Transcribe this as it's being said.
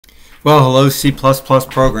Well, hello C++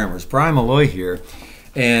 programmers. Brian Malloy here,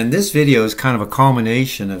 and this video is kind of a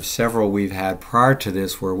culmination of several we've had prior to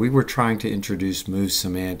this where we were trying to introduce move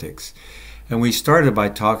semantics. And we started by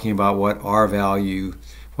talking about what an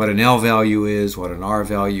L value is, what an R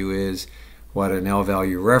value is, what an L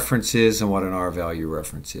value reference is, and what an R value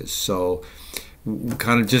reference is. So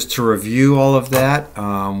kind of just to review all of that,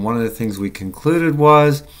 one of the things we concluded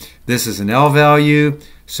was this is an L value.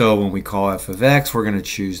 So when we call f of x, we're going to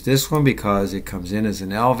choose this one because it comes in as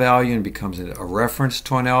an L value and becomes a reference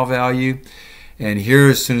to an L value. And here,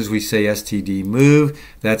 as soon as we say std move,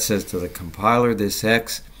 that says to the compiler this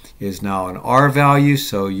x is now an R value.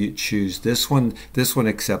 So you choose this one. This one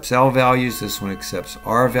accepts L values. This one accepts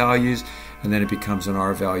R values. And then it becomes an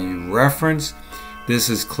R value reference. This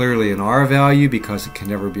is clearly an R value because it can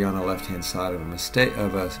never be on the left-hand side of an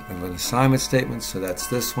assignment statement. So that's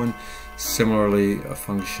this one. Similarly, a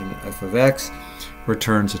function f of x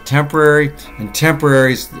returns a temporary, and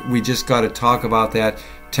temporaries, we just got to talk about that.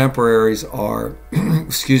 Temporaries are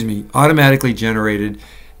automatically generated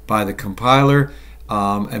by the compiler,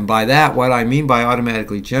 and by that, what I mean by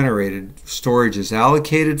automatically generated, storage is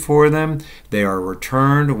allocated for them. They are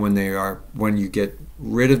returned when you get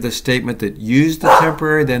rid of the statement that used the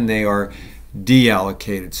temporary, then they are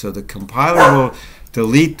deallocated. So the compiler will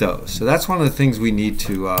delete those. So that's one of the things we need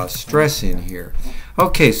to stress in here.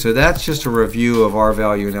 Okay, so that's just a review of R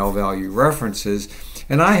value and L value references.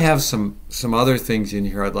 And I have some other things in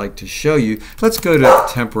here I'd like to show you. Let's go to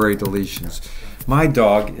temporary deletions. My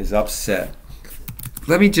dog is upset.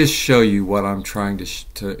 Let me just show you what I'm trying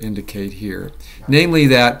to indicate here. Namely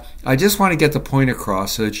that I just want to get the point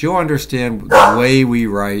across so that you'll understand the way we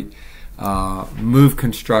write move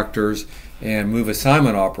constructors and move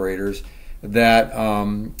assignment operators, that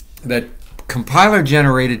compiler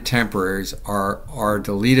generated temporaries are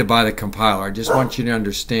deleted by the compiler. I just want you to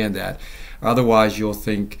understand that. Otherwise you'll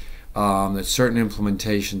think that certain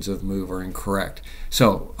implementations of move are incorrect.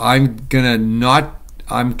 So I'm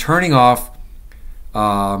turning off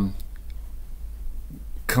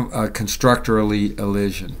constructor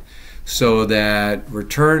elision so that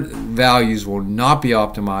return values will not be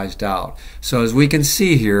optimized out. So as we can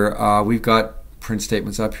see here, we've got print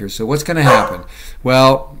statements up here. So what's going to happen?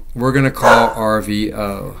 Well, we're going to call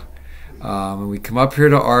RVO. And we come up here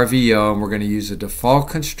to RVO, and we're going to use a default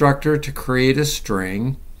constructor to create a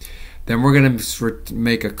string. Then we're going to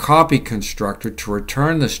make a copy constructor to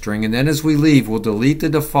return the string. And then as we leave, we'll delete the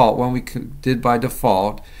default one we did by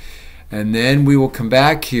default. And then we will come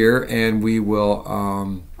back here and we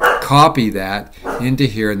will copy that into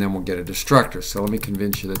here, and then we'll get a destructor. So let me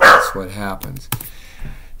convince you that that's what happens.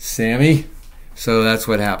 Sammy? So that's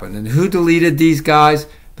what happened. And who deleted these guys?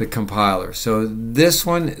 The compiler. So this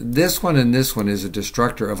one, and this one is a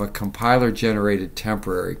destructor of a compiler-generated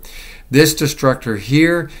temporary. This destructor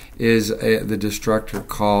here is the destructor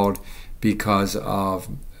called because of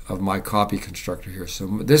my copy constructor here. So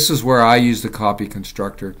this is where I use the copy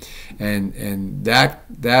constructor, and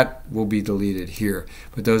that will be deleted here.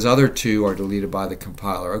 But those other two are deleted by the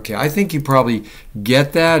compiler. Okay, I think you probably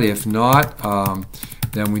get that. If not,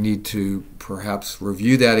 then we need to perhaps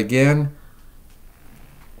review that again.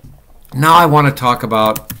 Now I want to talk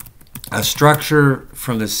about a structure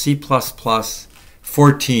from the C++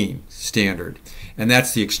 14 standard, and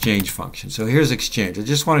that's the exchange function. So here's exchange. I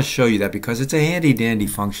just want to show you that because it's a handy-dandy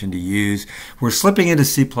function to use. We're slipping into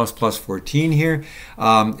C++ 14 here,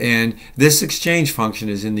 and this exchange function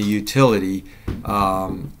is in the utility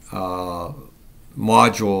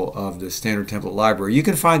module of the standard template library. You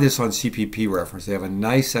can find this on CPP reference. They have a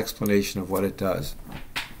nice explanation of what it does.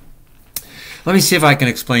 Let me see if I can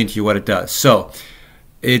explain to you what it does. So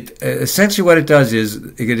essentially what it does is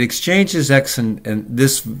it exchanges x and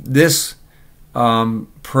this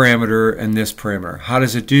parameter and this parameter. How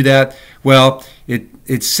does it do that? Well,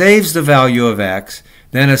 it saves the value of x,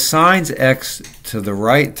 then assigns x to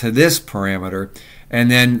this parameter,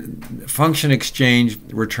 and then function exchange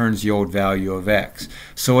returns the old value of x.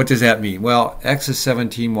 So what does that mean? Well, x is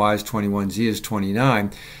 17, y is 21, z is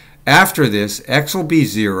 29. After this, x will be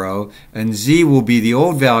 0, and z will be the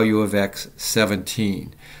old value of x,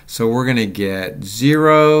 17. So we're going to get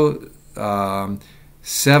 0,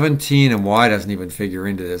 17, and y doesn't even figure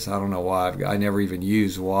into this. I don't know why. I never even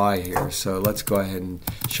use y here. So let's go ahead and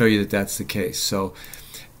show you that that's the case. So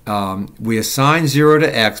we assign 0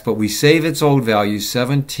 to x, but we save its old value,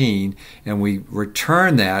 17, and we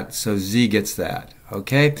return that, so z gets that.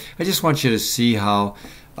 Okay? I just want you to see how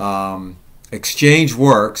exchange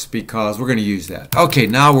works because we're going to use that. Okay,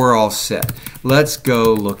 now we're all set. Let's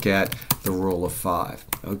go look at the rule of 5.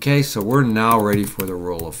 Okay, so we're now ready for the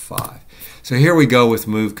rule of 5. So here we go with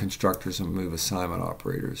move constructors and move assignment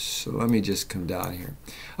operators. So let me just come down here.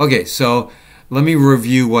 Okay, so let me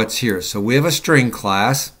review what's here. So we have a string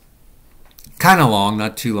class, kind of long,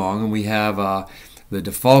 not too long, and we have the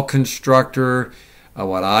default constructor,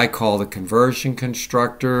 what I call the conversion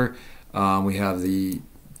constructor. We have the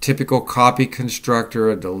typical copy constructor,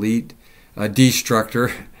 a delete, a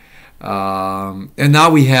destructor, and now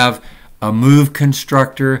we have a move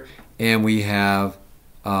constructor, and we have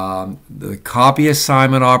the copy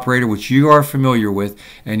assignment operator, which you are familiar with,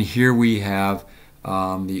 and here we have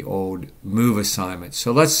the old move assignment.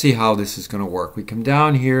 So let's see how this is going to work. We come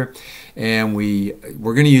down here, and we're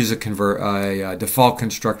going to use a default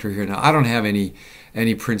constructor here. Now I don't have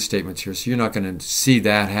any print statements here, so you're not going to see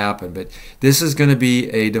that happen, but this is going to be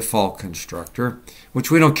a default constructor,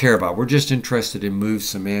 which we don't care about. We're just interested in move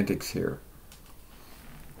semantics here.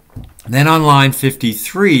 And then on line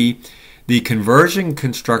 53, the conversion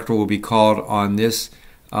constructor will be called on this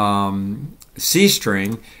C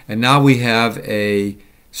string, and now we have a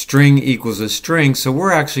string equals a string, so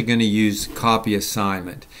we're actually going to use copy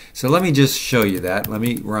assignment. So let me just show you that. Let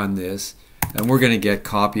me run this, and we're going to get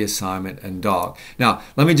copy assignment and dog. Now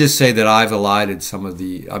let me just say that I've elided some of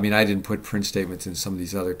the, I didn't put print statements in some of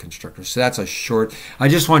these other constructors, so that's a short. I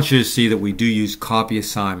just want you to see that we do use copy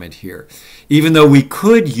assignment here, even though we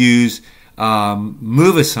could use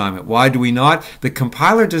move assignment. Why do we not? The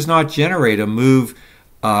compiler does not generate a move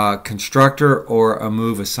constructor or a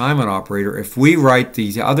move assignment operator if we write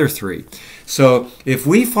these other three. So if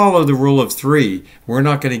we follow the rule of three, we're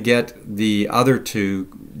not going to get the other two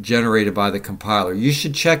generated by the compiler. You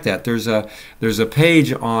should check that. There's a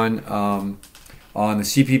page on the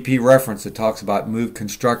CPP reference that talks about move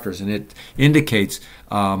constructors, and it indicates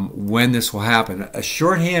when this will happen. A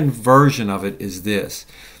shorthand version of it is this.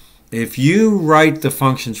 If you write the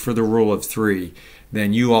functions for the rule of three,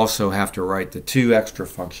 then you also have to write the two extra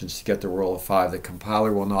functions to get the rule of five. The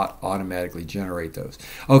compiler will not automatically generate those.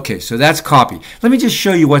 Okay, so that's copy. Let me just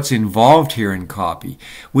show you what's involved here in copy.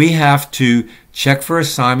 We have to check for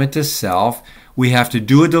assignment to self. We have to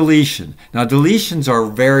do a deletion. Now, deletions are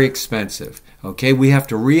very expensive. Okay, we have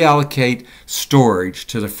to reallocate storage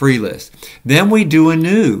to the free list. Then we do a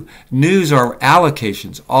new. News are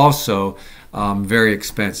allocations, also very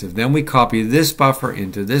expensive. Then we copy this buffer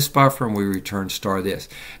into this buffer, and we return star this.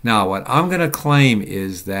 Now what I'm going to claim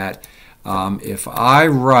is that if I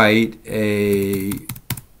write a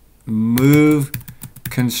move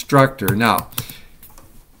constructor, now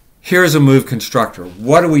here's a move constructor.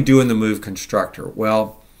 What do we do in the move constructor?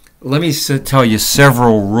 Well, let me tell you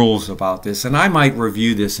several rules about this, and I might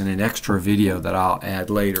review this in an extra video that I'll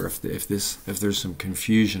add later if there's some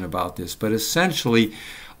confusion about this. But essentially,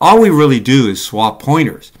 all we really do is swap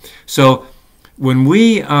pointers. So when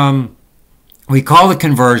we call the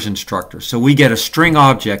conversion structure, so we get a string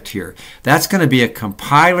object here. That's going to be a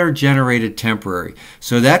compiler generated temporary.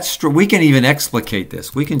 So that's, we can even explicate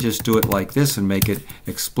this. We can just do it like this and make it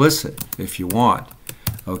explicit if you want.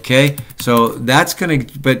 Okay, so that's going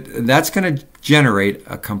to generate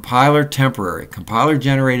a compiler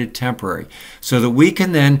generated temporary, so that we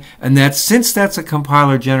can then, and since that's a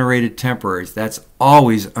compiler generated temporaries, that's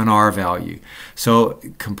always an R value. So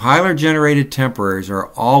compiler generated temporaries are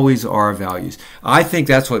always R values. I think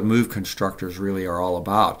that's what move constructors really are all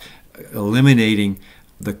about, eliminating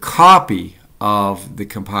the copy of the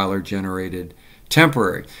compiler generated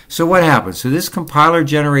temporary. So what happens? So this compiler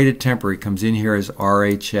generated temporary comes in here as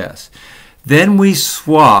RHS. Then we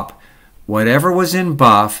swap whatever was in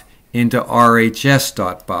buff into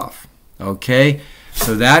RHS.buff. Okay?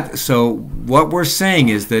 So what we're saying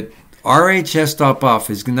is that RHS.buff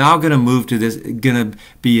is now going to move to this, going to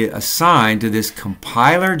be assigned to this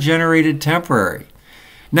compiler generated temporary.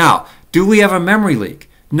 Now, do we have a memory leak?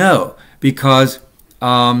 No, because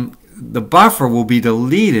the buffer will be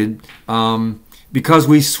deleted because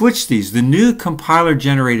we switched these. The new compiler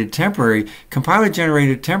generated temporary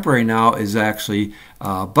now is actually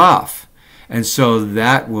buff. And so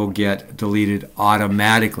that will get deleted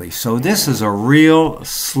automatically. So this is a real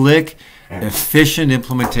slick, efficient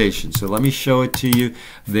implementation. So let me show it to you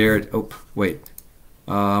there. Oh, wait.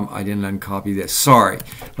 I didn't uncopy this. Sorry.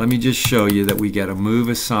 Let me just show you that we get a move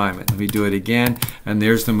assignment. Let me do it again, and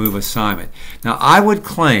there's the move assignment. Now, I would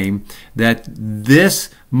claim that this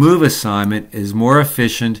move assignment is more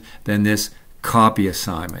efficient than this copy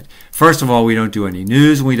assignment. First of all, we don't do any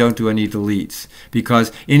news and we don't do any deletes,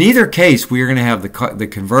 because in either case, we are going to have the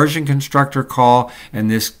conversion constructor call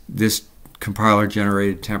and this compiler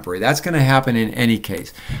generated temporary. That's going to happen in any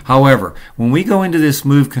case. However, when we go into this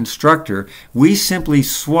move constructor, we simply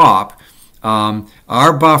swap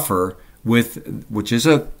our buffer which is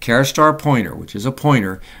a char star pointer, which is a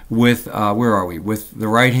pointer with where are we? With the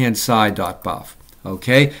right hand side dot buff.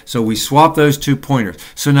 Okay, so we swap those two pointers.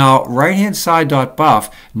 So now right hand side dot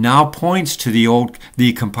buff now points to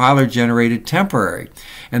the compiler generated temporary,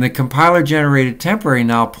 and the compiler generated temporary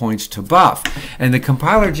now points to buff, and the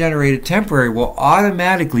compiler generated temporary will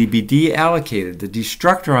automatically be deallocated. The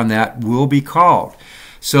destructor on that will be called.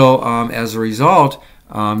 So as a result,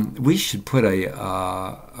 we should put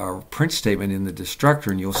a print statement in the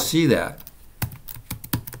destructor, and you'll see that.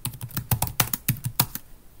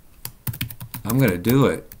 I'm going to do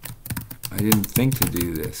it. I didn't think to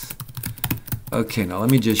do this. Okay, now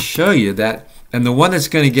let me just show you that. And the one that's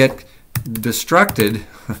going to get destructed,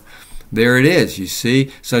 there it is, you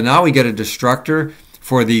see. So now we get a destructor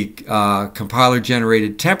for the compiler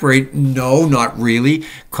generated temporary. No, not really,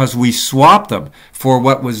 because we swapped them for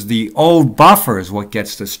what was the old buffer is what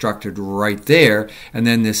gets destructed right there. And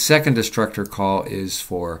then the second destructor call is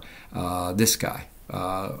for this guy,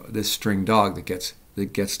 this string dog that gets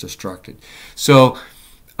destructed. So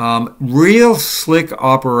real slick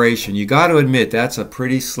operation. You got to admit that's a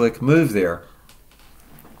pretty slick move there.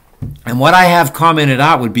 And what I have commented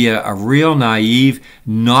out would be a real naive,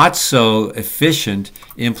 not so efficient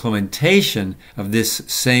implementation of this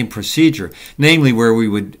same procedure, namely where we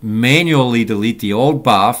would manually delete the old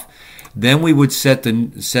buff. Then we would set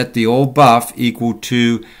the old buff equal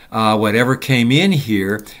to whatever came in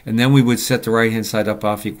here, and then we would set the right hand side up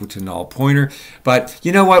buff equal to null pointer. But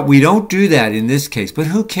you know what? We don't do that in this case, but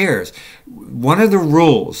who cares? One of the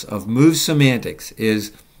rules of move semantics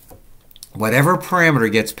is whatever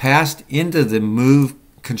parameter gets passed into the move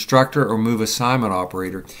constructor or move assignment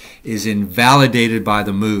operator is invalidated by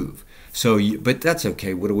the move. So, but that's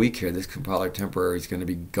okay. What do we care? This compiler temporary is going to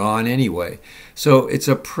be gone anyway. So it's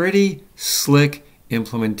a pretty slick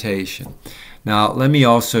implementation. Now, let me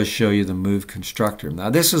also show you the move constructor. Now,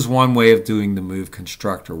 this is one way of doing the move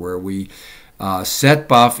constructor where we set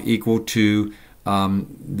buff equal to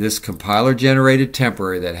this compiler generated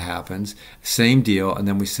temporary that happens, same deal, and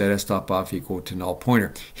then we set s.buff equal to null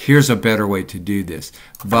pointer. Here's a better way to do this.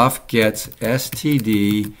 Buff gets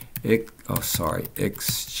std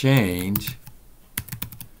exchange.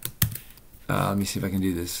 Let me see if I can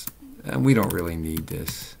do this. And we don't really need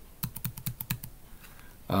this.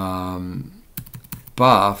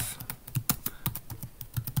 Buff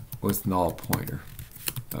with null pointer.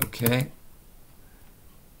 Okay.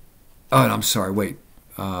 Oh, and I'm sorry. Wait.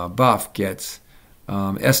 Buff gets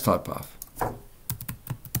s.buff.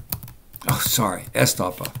 Oh, sorry.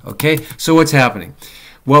 s.buff. Okay. So what's happening?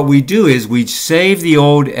 What we do is we save the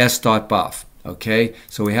old s.buff. Okay,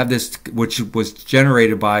 so we have this, which was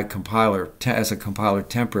generated by a compiler as a compiler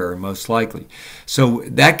temporary, most likely. So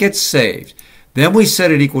that gets saved. Then we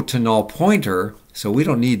set it equal to null pointer. So we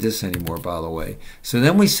don't need this anymore, by the way. So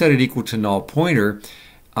then we set it equal to null pointer.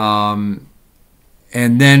 And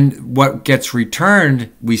then what gets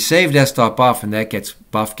returned, we saved s.buff, and that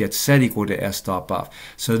buff gets set equal to s.buff.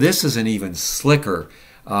 So this is an even slicker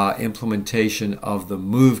implementation of the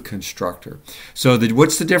move constructor. So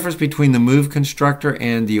what's the difference between the move constructor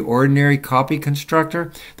and the ordinary copy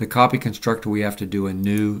constructor? The copy constructor, we have to do a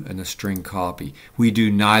new and a string copy. We do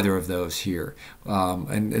neither of those here.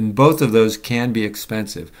 And both of those can be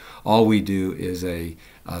expensive. All we do is a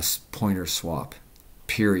pointer swap,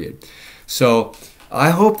 period. So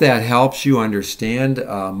I hope that helps you understand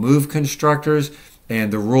move constructors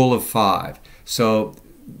and the rule of 5. So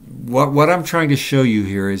what I'm trying to show you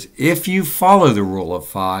here is if you follow the rule of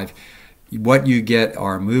 5, what you get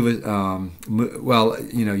are you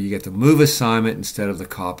get the move assignment instead of the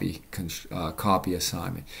copy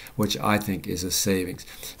assignment, which I think is a savings.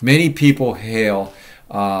 Many people hail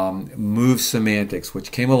move semantics,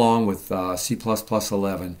 which came along with C++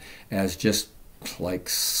 11 as just like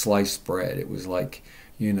sliced bread. It was like,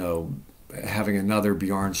 having another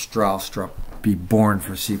Bjorn Strausstrup be born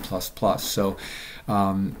for C++. So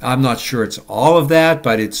I'm not sure it's all of that,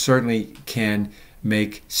 but it certainly can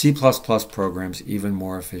make C++ programs even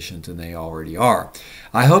more efficient than they already are.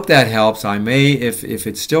 I hope that helps. I may, if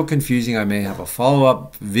it's still confusing, I may have a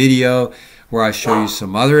follow-up video where I show you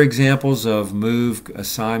some other examples of move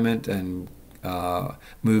assignment and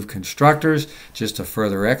move constructors, just to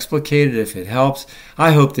further explicate it if it helps.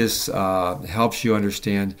 I hope this helps you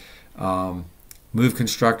understand move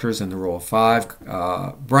constructors and the rule of 5.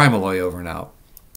 Brian Malloy over and out.